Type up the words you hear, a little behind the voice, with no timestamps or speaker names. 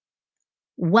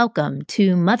Welcome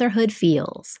to Motherhood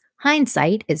Feels.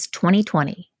 Hindsight is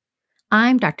 2020.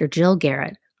 I'm Dr. Jill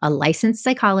Garrett, a licensed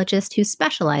psychologist who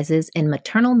specializes in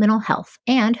maternal mental health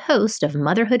and host of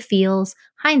Motherhood Feels.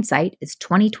 Hindsight is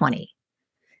 2020.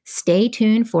 Stay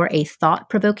tuned for a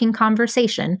thought-provoking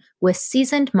conversation with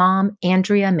seasoned mom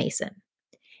Andrea Mason.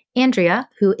 Andrea,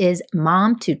 who is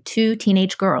mom to 2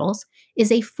 teenage girls,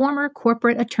 is a former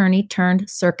corporate attorney turned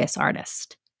circus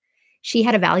artist. She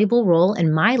had a valuable role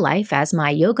in my life as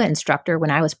my yoga instructor when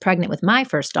I was pregnant with my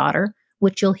first daughter,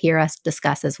 which you'll hear us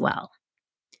discuss as well.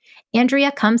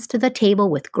 Andrea comes to the table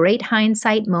with great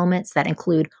hindsight moments that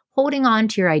include holding on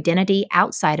to your identity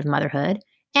outside of motherhood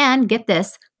and, get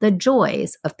this, the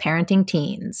joys of parenting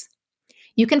teens.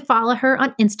 You can follow her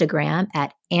on Instagram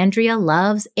at Andrea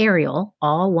Loves Ariel,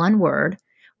 all one word,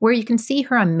 where you can see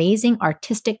her amazing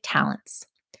artistic talents.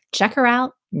 Check her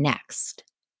out next.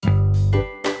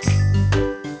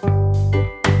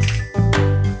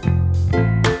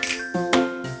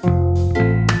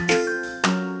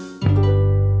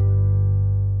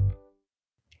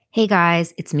 Hey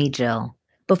guys, it's me, Jill.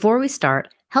 Before we start,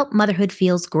 help Motherhood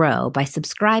Feels grow by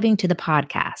subscribing to the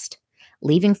podcast.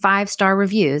 Leaving 5-star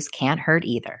reviews can't hurt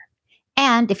either.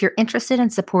 And if you're interested in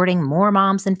supporting more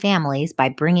moms and families by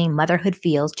bringing Motherhood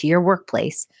Feels to your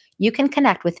workplace, you can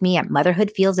connect with me at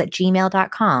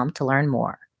motherhoodfeels@gmail.com to learn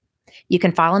more. You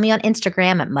can follow me on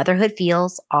Instagram at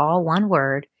motherhoodfeels, all one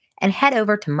word, and head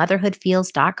over to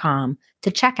motherhoodfeels.com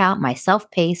to check out my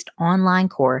self-paced online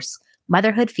course,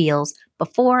 Motherhood Feels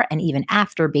Before and Even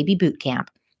After Baby Boot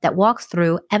Camp, that walks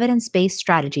through evidence-based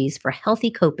strategies for healthy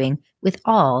coping with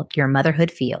all your motherhood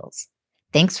feels.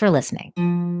 Thanks for listening.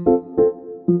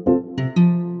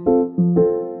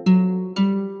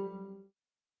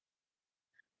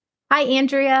 Hi,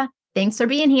 Andrea. Thanks for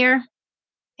being here.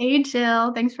 Hey,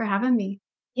 Jill. Thanks for having me.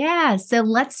 Yeah, so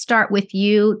let's start with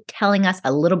you telling us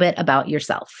a little bit about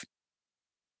yourself.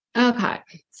 Okay.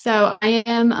 So I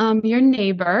am your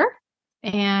neighbor,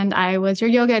 and I was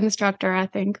your yoga instructor, I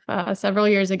think, several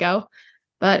years ago.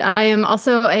 But I am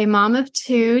also a mom of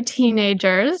 2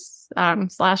 teenagers, /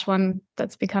 one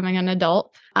that's becoming an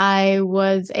adult. I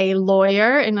was a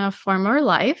lawyer in a former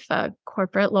life, a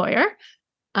corporate lawyer.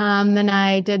 Then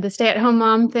I did the stay-at-home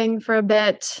mom thing for a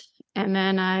bit, and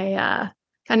then I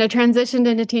kind of transitioned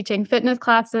into teaching fitness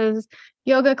classes,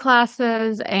 yoga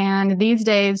classes, and these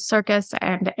days, circus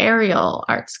and aerial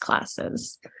arts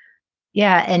classes.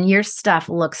 Yeah, and your stuff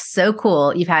looks so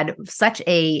cool. You've had such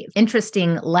a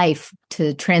interesting life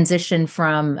to transition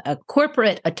from a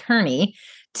corporate attorney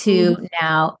to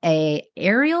now a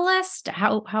aerialist.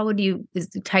 How would you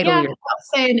title yourself?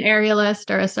 I'll say an aerialist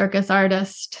or a circus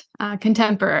artist,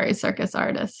 contemporary circus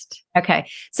artist. Okay,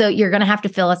 so you're going to have to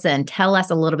fill us in. Tell us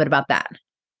a little bit about that.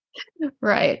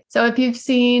 Right. So if you've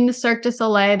seen Cirque du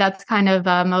Soleil, that's kind of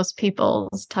most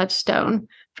people's touchstone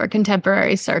for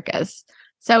contemporary circus.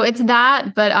 So it's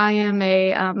that, but I am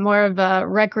a more of a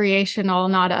recreational,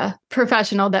 not a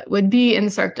professional that would be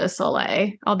in Cirque du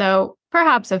Soleil, although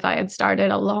perhaps if I had started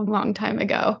a long, long time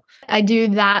ago. I do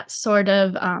that sort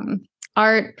of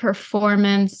art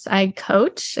performance. I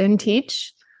coach and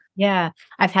teach. Yeah,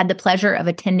 I've had the pleasure of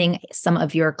attending some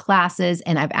of your classes,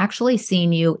 and I've actually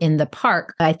seen you in the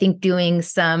park, I think doing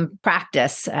some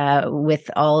practice with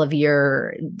all of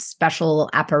your special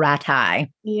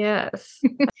apparati. Yes.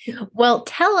 Well,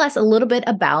 tell us a little bit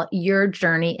about your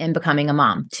journey in becoming a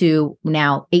mom to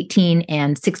now 18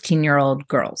 and 16-year-old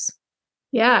girls.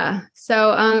 Yeah.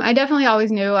 So I definitely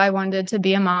always knew I wanted to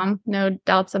be a mom. No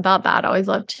doubts about that. Always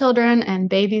loved children and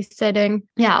babysitting.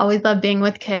 Yeah, always loved being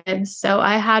with kids. So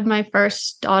I had my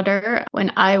first daughter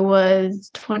when I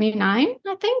was 29,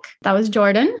 I think. That was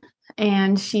Jordan.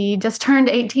 And she just turned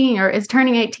 18 or is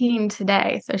turning 18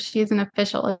 today. So she's an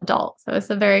official adult. So it's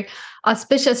a very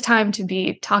auspicious time to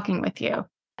be talking with you.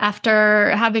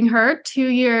 After having her 2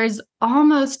 years,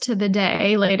 almost to the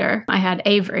day later, I had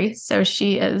Avery. So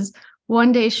she is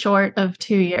 1 day short of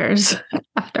 2 years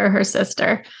after her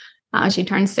sister. She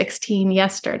turned 16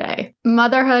 yesterday.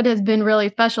 Motherhood has been really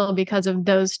special because of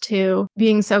those two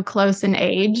being so close in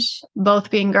age.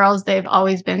 Both being girls, they've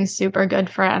always been super good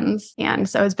friends. And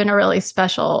so it's been a really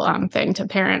special thing to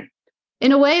parent.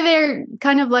 In a way, they're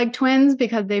kind of like twins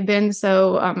because they've been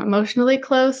so emotionally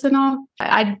close and all.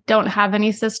 I don't have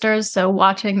any sisters, so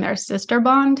watching their sister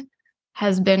bond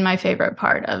has been my favorite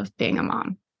part of being a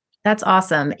mom. That's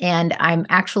awesome. And I'm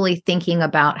actually thinking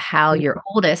about how your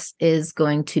oldest is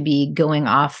going to be going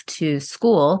off to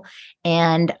school.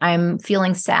 And I'm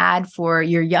feeling sad for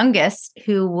your youngest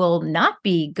who will not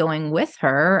be going with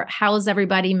her. How's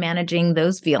everybody managing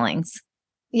those feelings?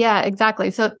 Yeah,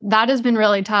 exactly. So that has been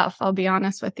really tough. I'll be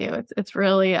honest with you. It's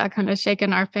really kind of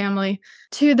shaken our family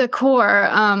to the core.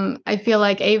 I feel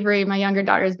like Avery, my younger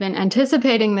daughter, has been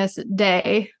anticipating this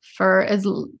day for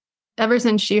ever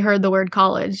since she heard the word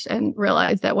college and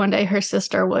realized that one day her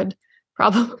sister would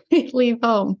probably leave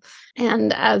home.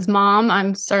 And as mom,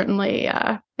 I'm certainly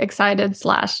excited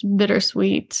 /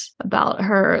 bittersweet about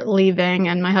her leaving.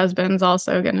 And my husband's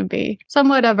also going to be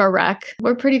somewhat of a wreck.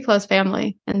 We're pretty close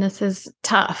family, and this is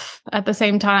tough. At the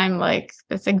same time, like,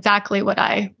 it's exactly what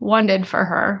I wanted for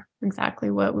her, exactly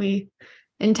what we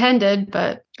intended.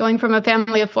 But going from a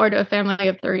family of 4 to a family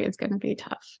of 3 is going to be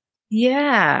tough.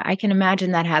 Yeah, I can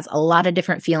imagine that has a lot of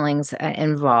different feelings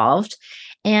involved.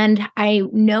 And I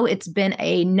know it's been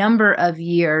a number of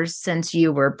years since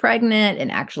you were pregnant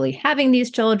and actually having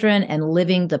these children and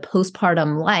living the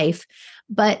postpartum life.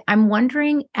 But I'm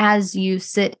wondering, as you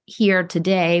sit here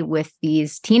today with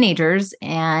these teenagers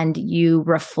and you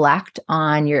reflect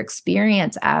on your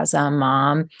experience as a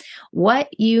mom, what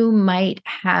you might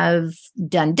have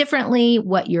done differently,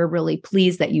 what you're really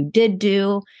pleased that you did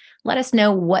do. Let us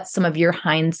know what some of your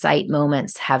hindsight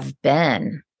moments have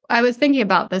been. I was thinking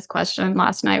about this question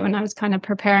last night when I was kind of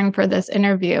preparing for this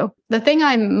interview. The thing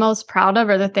I'm most proud of,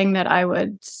 or the thing that I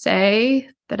would say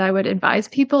that I would advise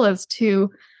people, is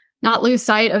to not lose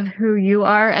sight of who you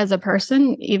are as a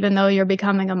person, even though you're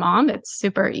becoming a mom. It's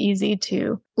super easy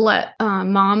to let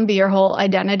mom be your whole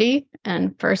identity.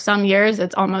 And for some years,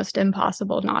 it's almost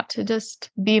impossible not to just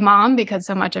be mom, because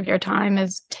so much of your time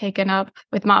is taken up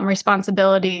with mom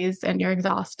responsibilities and you're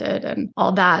exhausted and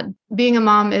all that. Being a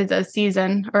mom is a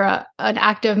season, or an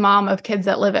active mom of kids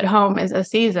that live at home is a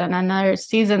season. And there's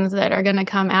seasons that are going to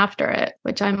come after it,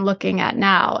 which I'm looking at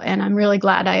now. And I'm really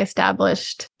glad I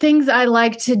established things I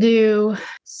like to do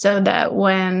so that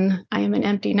when I am an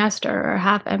empty nester or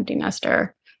half empty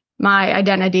nester, my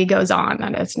identity goes on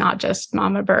and it's not just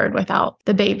mama bird without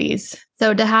the babies.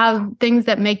 So to have things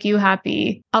that make you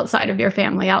happy outside of your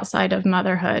family, outside of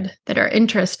motherhood, that are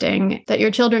interesting, that your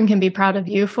children can be proud of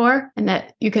you for, and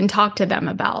that you can talk to them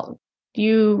about.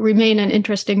 You remain an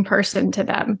interesting person to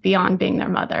them beyond being their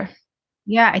mother.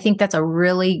 Yeah, I think that's a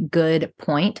really good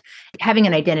point. Having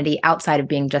an identity outside of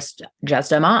being just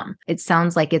a mom. It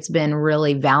sounds like it's been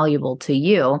really valuable to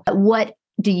you. What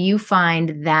do you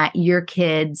find that your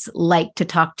kids like to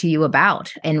talk to you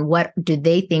about? And what do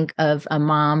they think of a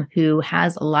mom who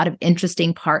has a lot of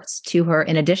interesting parts to her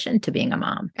in addition to being a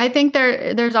mom? I think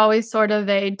there's always sort of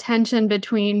a tension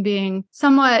between being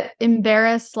somewhat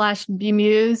embarrassed /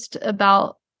 bemused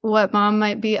about what mom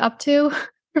might be up to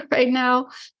right now,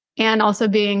 and also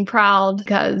being proud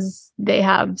because they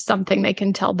have something they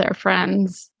can tell their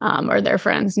friends, or their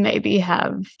friends maybe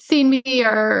have seen me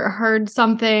or heard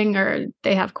something, or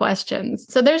they have questions.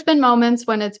 So there's been moments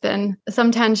when it's been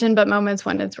some tension, but moments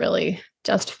when it's really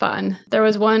just fun. There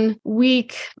was one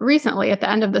week recently at the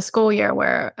end of the school year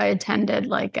where I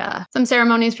attended some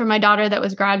ceremonies for my daughter that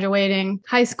was graduating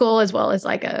high school, as well as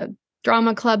like a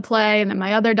drama club play. And then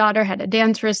my other daughter had a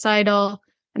dance recital.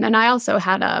 And then I also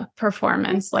had a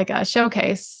performance, like a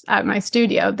showcase at my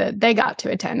studio that they got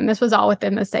to attend. And this was all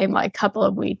within the same couple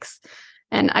of weeks.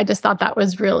 And I just thought that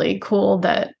was really cool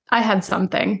that I had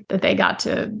something that they got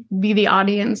to be the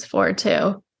audience for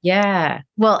too. Yeah.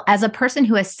 Well, as a person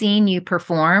who has seen you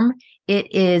perform, it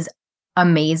is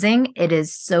amazing. It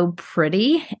is so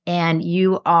pretty. And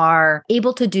you are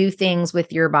able to do things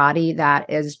with your body that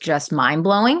is just mind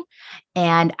blowing.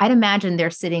 And I'd imagine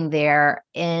they're sitting there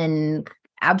in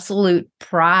absolute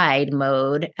pride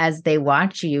mode as they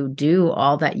watch you do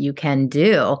all that you can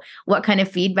do. What kind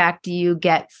of feedback do you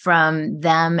get from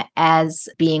them as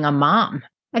being a mom?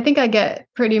 I think I get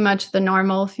pretty much the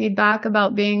normal feedback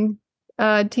about being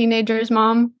a teenager's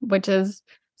mom, which is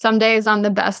some days I'm the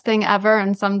best thing ever,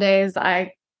 and some days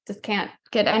I just can't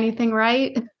get anything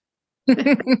right.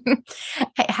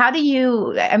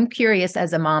 I'm curious,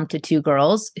 as a mom to 2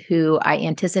 girls who I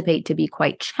anticipate to be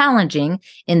quite challenging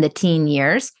in the teen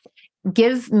years,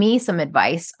 give me some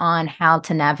advice on how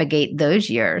to navigate those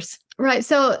years. Right.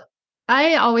 So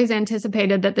I always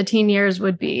anticipated that the teen years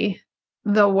would be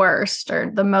the worst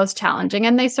or the most challenging.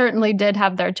 And they certainly did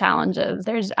have their challenges.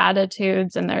 There's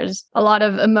attitudes and there's a lot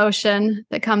of emotion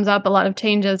that comes up, a lot of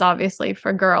changes, obviously,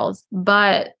 for girls.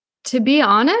 But to be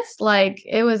honest,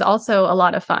 it was also a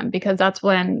lot of fun, because that's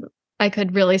when I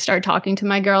could really start talking to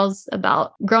my girls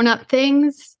about grown-up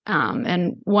things,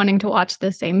 and wanting to watch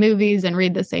the same movies and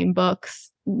read the same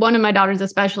books. One of my daughters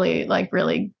especially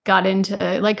really got into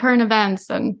current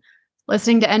events and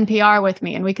listening to NPR with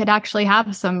me, and we could actually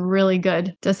have some really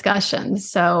good discussions.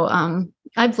 So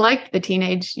I've liked the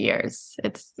teenage years.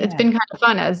 It's been kind of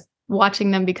fun as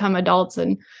watching them become adults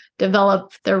and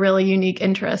develop their really unique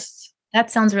interests.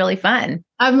 That sounds really fun.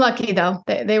 I'm lucky though.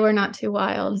 They were not too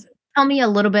wild. Tell me a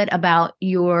little bit about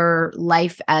your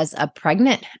life as a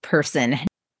pregnant person.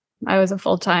 I was a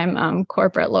full-time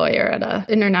corporate lawyer at an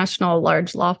international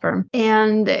large law firm.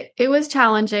 And it was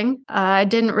challenging. I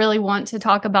didn't really want to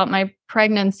talk about my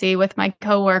pregnancy with my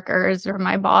coworkers or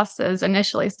my bosses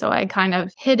initially. So I kind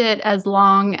of hid it as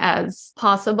long as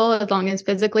possible, as long as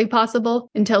physically possible,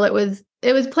 until it was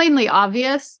plainly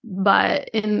obvious. But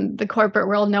in the corporate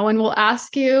world, no one will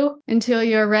ask you until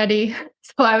you're ready.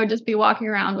 So I would just be walking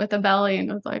around with a belly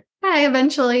and it was like, hey,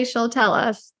 eventually she'll tell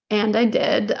us. And I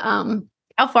did.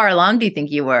 How far along do you think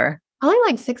you were? Probably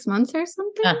like 6 months or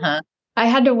something. Uh-huh. I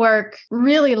had to work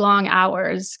really long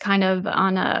hours, kind of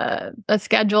on a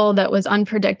schedule that was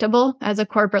unpredictable. As a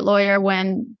corporate lawyer,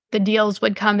 when the deals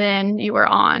would come in, you were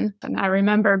on. And I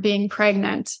remember being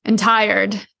pregnant and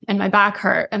tired and my back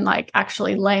hurt and like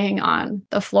actually laying on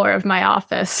the floor of my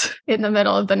office in the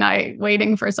middle of the night,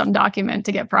 waiting for some document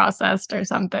to get processed or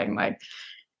something. Like,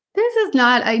 this is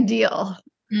not ideal.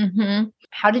 Mm-hmm.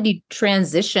 How did you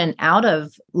transition out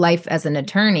of life as an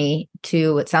attorney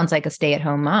to, it sounds like, a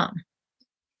stay-at-home mom?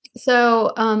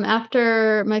 So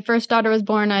after my first daughter was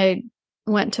born, I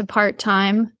went to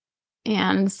part-time,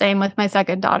 and same with my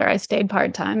second daughter. I stayed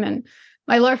part-time, and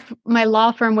my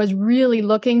law firm was really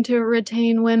looking to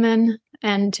retain women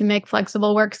and to make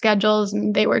flexible work schedules,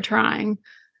 and they were trying.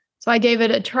 So I gave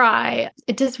it a try.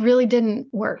 It just really didn't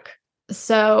work.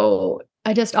 So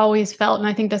I just always felt, and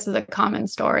I think this is a common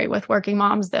story with working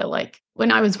moms, that like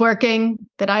when I was working,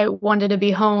 that I wanted to be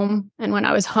home. And when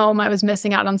I was home, I was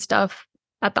missing out on stuff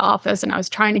at the office, and I was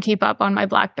trying to keep up on my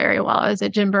BlackBerry while I was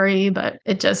at Gymboree. But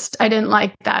I didn't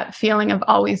like that feeling of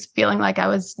always feeling like I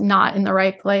was not in the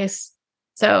right place.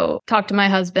 So talked to my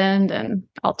husband and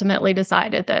ultimately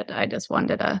decided that I just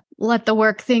wanted to let the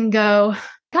work thing go.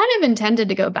 Kind of intended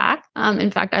to go back. In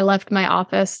fact, I left my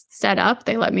office set up.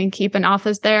 They let me keep an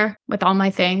office there with all my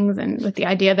things and with the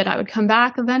idea that I would come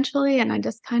back eventually. And I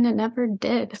just kind of never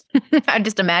did. I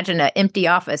just imagine an empty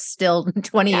office still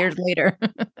 20 years later.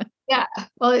 Yeah.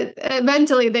 Well,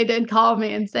 eventually they did call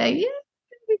me and say, yeah,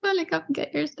 we want to come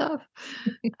get your stuff.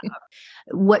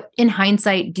 What, in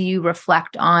hindsight, do you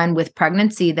reflect on with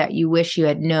pregnancy that you wish you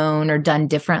had known or done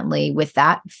differently with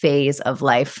that phase of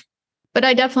life? But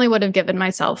I definitely would have given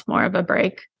myself more of a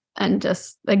break and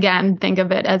just, again, think of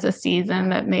it as a season,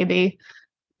 that maybe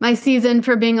my season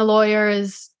for being a lawyer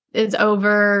is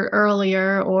over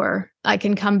earlier, or I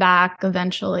can come back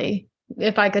eventually.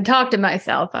 If I could talk to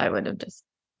myself, I would have just,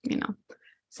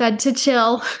 said to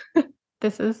chill.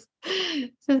 This is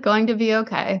going to be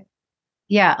okay.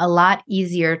 Yeah, a lot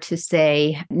easier to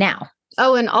say now.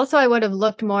 Oh, and also I would have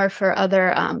looked more for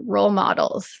other role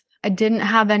models. I didn't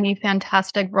have any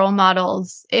fantastic role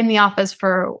models in the office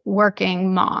for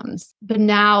working moms. But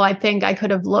now I think I could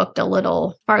have looked a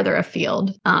little farther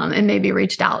afield and maybe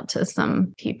reached out to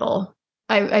some people.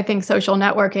 I think social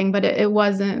networking, but it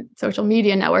wasn't social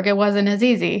media network. It wasn't as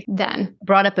easy then.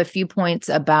 Brought up a few points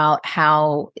about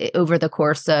how over the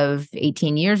course of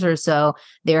 18 years or so,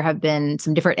 there have been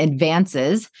some different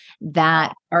advances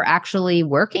that are actually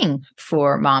working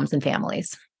for moms and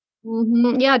families.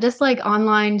 Mm-hmm. Yeah, just like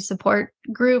online support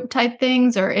group type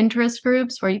things or interest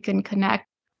groups where you can connect.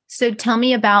 So tell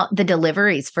me about the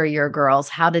deliveries for your girls.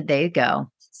 How did they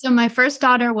go? So my first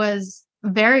daughter was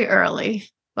very early.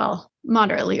 Well,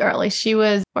 moderately early. She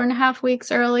was 4.5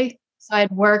 weeks early. So I'd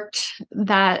worked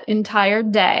that entire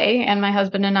day, and my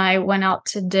husband and I went out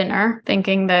to dinner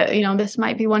thinking that, this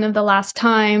might be one of the last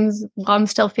times while I'm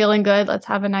still feeling good. Let's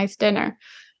have a nice dinner.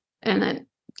 And then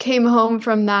came home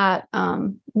from that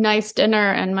nice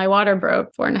dinner and my water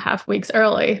broke 4.5 weeks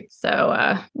early.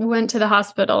 So we went to the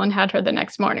hospital and had her the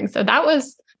next morning. So that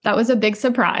was a big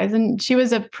surprise. And she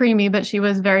was a preemie, but she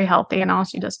was very healthy and all.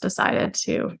 She just decided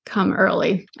to come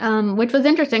early, which was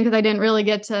interesting because I didn't really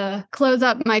get to close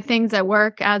up my things at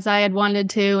work as I had wanted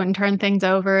to and turn things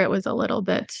over. It was a little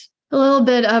bit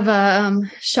of a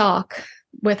shock.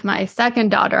 With my second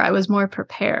daughter, I was more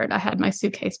prepared. I had my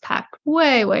suitcase packed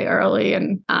way, way early,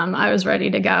 and I was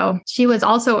ready to go. She was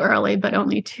also early, but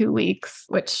only 2 weeks,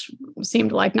 which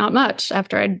seemed like not much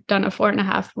after I'd done a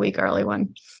 4.5 week early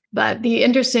one. But the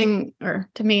interesting, or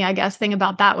to me, I guess, thing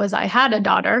about that was I had a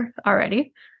daughter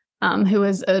already who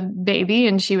was a baby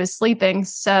and she was sleeping.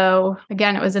 So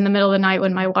again, it was in the middle of the night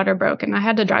when my water broke and I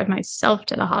had to drive myself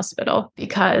to the hospital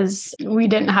because we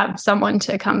didn't have someone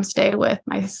to come stay with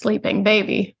my sleeping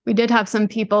baby. We did have some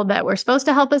people that were supposed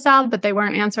to help us out, but they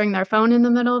weren't answering their phone in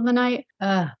the middle of the night.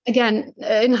 Again,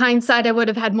 in hindsight, I would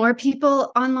have had more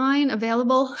people online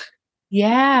available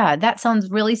Yeah, that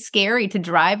sounds really scary to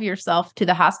drive yourself to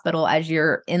the hospital as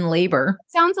you're in labor.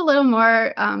 Sounds a little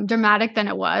more dramatic than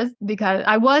it was because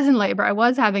I was in labor. I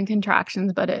was having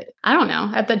contractions, but I don't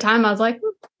know. At the time, I was like,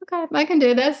 okay, I can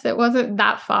do this. It wasn't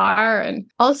that far. And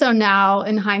also now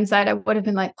in hindsight, I would have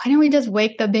been like, why didn't we just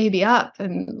wake the baby up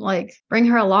and like bring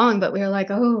her along? But we were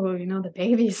like, oh, the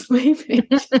baby's sleeping.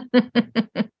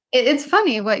 It's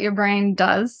funny what your brain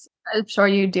does. I'm sure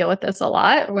you deal with this a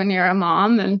lot when you're a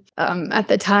mom. And at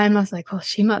the time, I was like, well,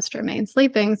 she must remain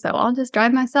sleeping. So I'll just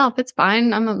drive myself. It's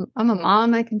fine. I'm a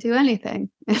mom. I can do anything.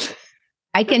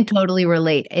 I can totally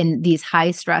relate in these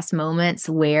high stress moments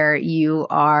where you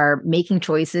are making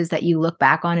choices that you look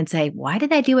back on and say, why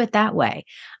did I do it that way?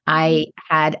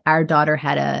 Our daughter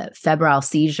had a febrile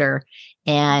seizure.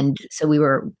 And so we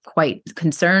were quite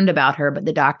concerned about her, but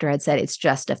the doctor had said it's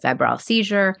just a febrile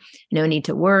seizure. No need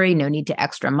to worry, no need to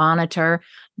extra monitor.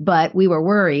 But we were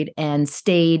worried and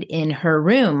stayed in her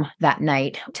room that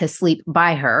night to sleep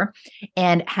by her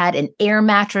and had an air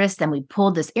mattress. Then we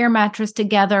pulled this air mattress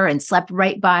together and slept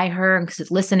right by her,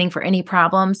 listening for any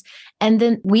problems. And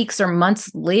then weeks or months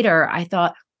later, I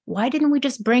thought, why didn't we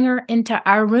just bring her into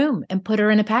our room and put her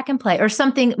in a pack and play or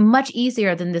something much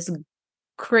easier than this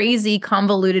crazy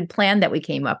convoluted plan that we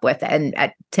came up with and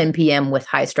at 10 p.m. with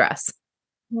high stress?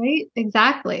 Right?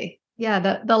 Exactly. Yeah.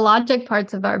 The logic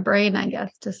parts of our brain, I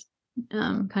guess, just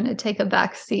kind of take a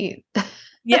back seat.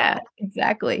 Yeah,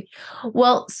 exactly.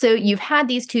 Well, so you've had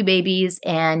these two babies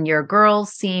and your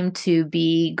girls seem to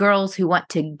be girls who want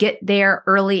to get there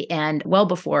early and well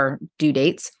before due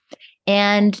dates.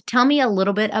 And tell me a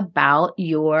little bit about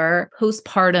your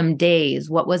postpartum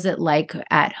days. What was it like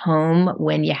at home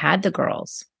when you had the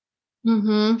girls?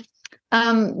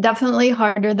 Definitely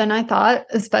harder than I thought,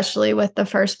 especially with the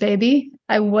first baby.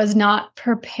 I was not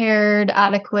prepared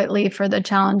adequately for the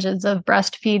challenges of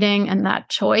breastfeeding and that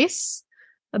choice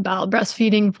about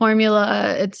breastfeeding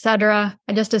formula, etc.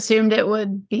 I just assumed it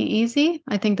would be easy.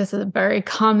 I think this is a very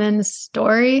common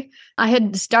story. I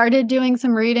had started doing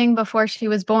some reading before she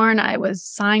was born. I was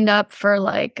signed up for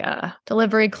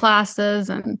delivery classes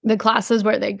and the classes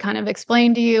where they kind of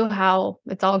explain to you how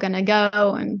it's all going to go.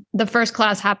 And the first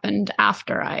class happened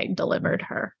after I delivered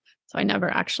her. So I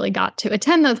never actually got to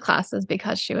attend those classes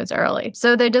because she was early.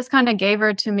 So they just kind of gave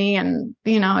her to me and,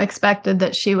 expected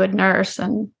that she would nurse.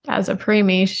 And as a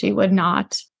preemie, she would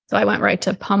not. So I went right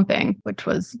to pumping, which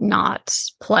was not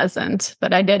pleasant,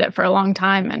 but I did it for a long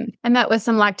time. And I met with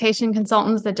some lactation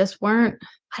consultants that just weren't,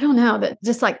 I don't know, that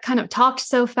just kind of talked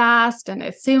so fast and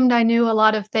assumed I knew a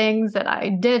lot of things that I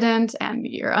didn't. And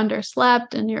you're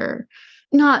underslept and you're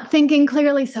not thinking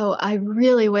clearly. So I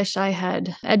really wish I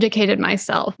had educated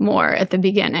myself more at the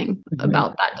beginning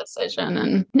about that decision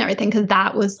and everything, because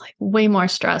that was way more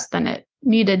stress than it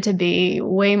needed to be,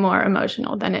 way more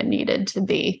emotional than it needed to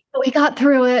be. But we got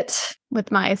through it.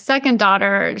 With my second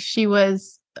daughter, she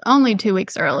was only 2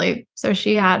 weeks early. So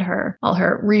she had all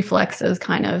her reflexes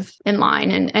kind of in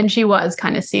line and she was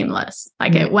kind of seamless.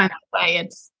 It went away.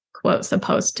 It's quote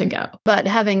supposed to go. But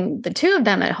having the two of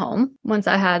them at home, once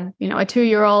I had, a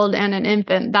 2-year-old and an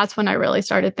infant, that's when I really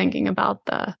started thinking about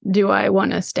do I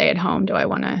want to stay at home? Do I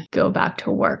want to go back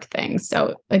to work things?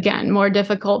 So again, more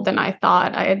difficult than I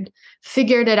thought. I had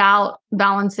figured it out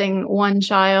balancing one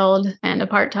child and a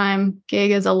part-time gig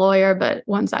as a lawyer. But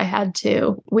once I had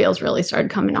two, wheels really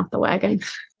started coming off the wagon.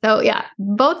 So yeah,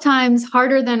 both times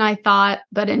harder than I thought,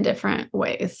 but in different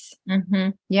ways.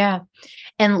 Yeah.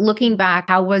 And looking back,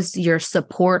 how was your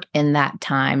support in that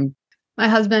time? My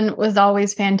husband was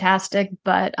always fantastic,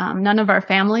 but none of our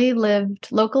family lived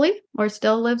locally or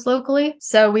still lives locally.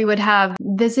 So we would have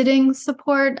visiting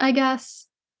support, I guess.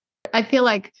 I feel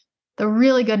like the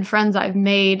really good friends I've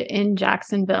made in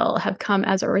Jacksonville have come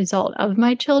as a result of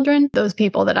my children, those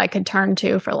people that I could turn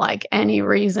to for any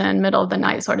reason, middle of the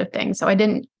night sort of thing. So I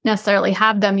didn't necessarily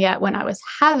have them yet when I was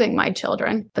having my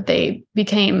children, but they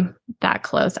became that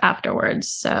close afterwards.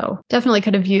 So definitely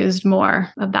could have used more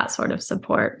of that sort of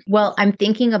support. Well, I'm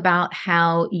thinking about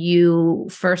how you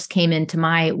first came into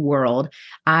my world.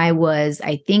 I was,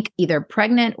 I think, either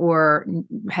pregnant or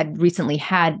had recently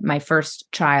had my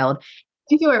first child.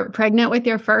 I think you were pregnant with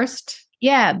your first?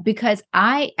 Yeah, because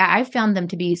I found them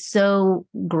to be so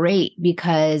great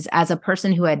because as a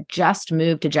person who had just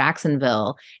moved to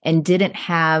Jacksonville and didn't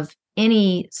have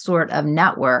any sort of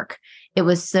network, it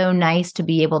was so nice to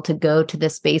be able to go to the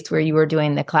space where you were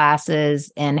doing the classes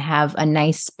and have a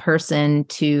nice person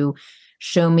to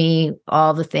show me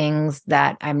all the things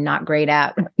that I'm not great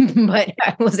at, but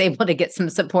I was able to get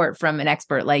some support from an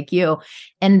expert like you.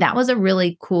 And that was a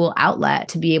really cool outlet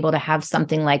to be able to have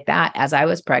something like that as I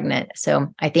was pregnant.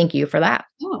 So I thank you for that.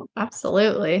 Oh,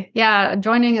 absolutely. Yeah,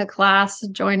 joining a class,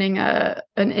 joining an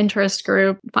interest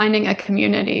group, finding a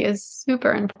community is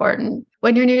super important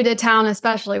when you're new to town,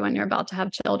 especially when you're about to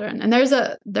have children. And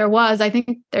I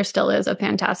think there still is a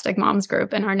fantastic moms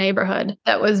group in our neighborhood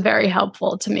that was very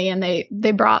helpful to me. And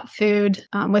they brought food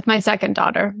with my second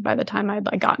daughter. By the time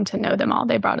I'd gotten to know them all,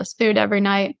 they brought us food every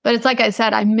night. But it's like I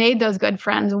said, I made those good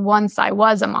friends once I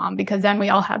was a mom, because then we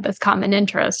all had this common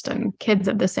interest and kids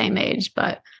of the same age.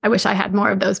 But I wish I had more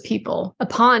of those people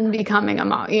upon becoming a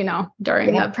mom,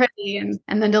 during the pregnancy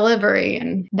and the delivery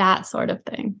and that sort of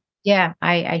thing. Yeah,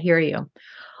 I hear you.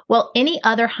 Well, any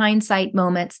other hindsight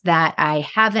moments that I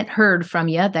haven't heard from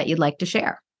you that you'd like to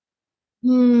share?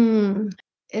 Not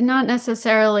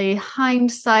necessarily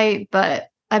hindsight, but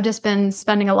I've just been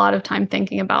spending a lot of time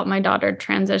thinking about my daughter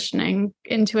transitioning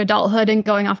into adulthood and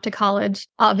going off to college,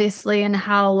 obviously, and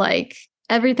how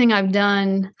everything I've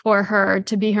done for her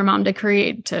to be her mom,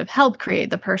 to help create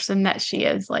the person that she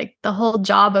is. The whole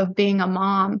job of being a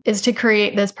mom is to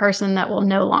create this person that will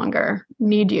no longer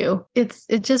need you. It's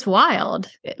just wild.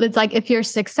 It's like, if you're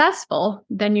successful,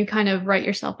 then you kind of write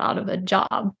yourself out of a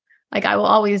job. I will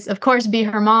always, of course, be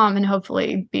her mom and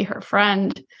hopefully be her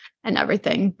friend and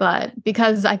everything. But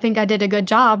because I think I did a good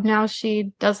job, now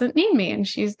she doesn't need me and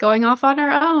she's going off on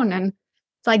her own. And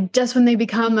it's just when they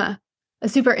become a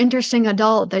super interesting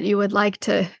adult that you would like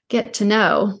to get to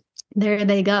know, there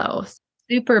they go.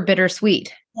 Super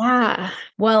bittersweet. Yeah.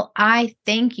 Well, I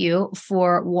thank you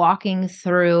for walking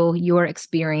through your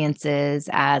experiences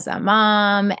as a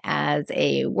mom, as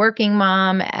a working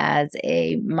mom, as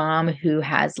a mom who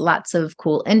has lots of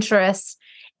cool interests.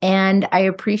 And I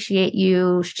appreciate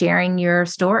you sharing your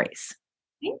stories.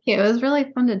 Thank you. It was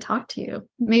really fun to talk to you.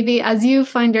 Maybe as you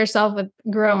find yourself with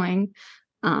growing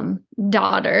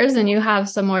daughters and you have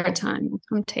some more time,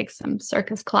 come take some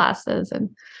circus classes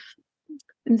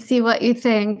and see what you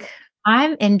think.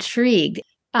 I'm intrigued.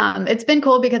 It's been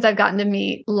cool because I've gotten to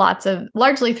meet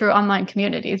largely through online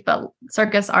communities, but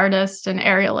circus artists and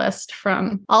aerialists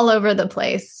from all over the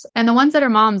place. And the ones that are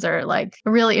moms are a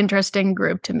really interesting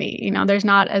group to me. There's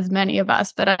not as many of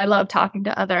us, but I love talking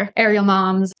to other aerial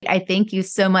moms. I thank you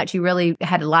so much. You really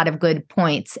had a lot of good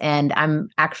points, and I'm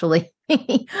actually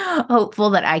hopeful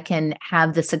that I can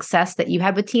have the success that you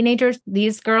had with teenagers.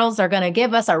 These girls are going to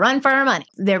give us a run for our money.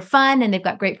 They're fun and they've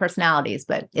got great personalities,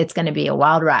 but it's going to be a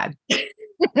wild ride.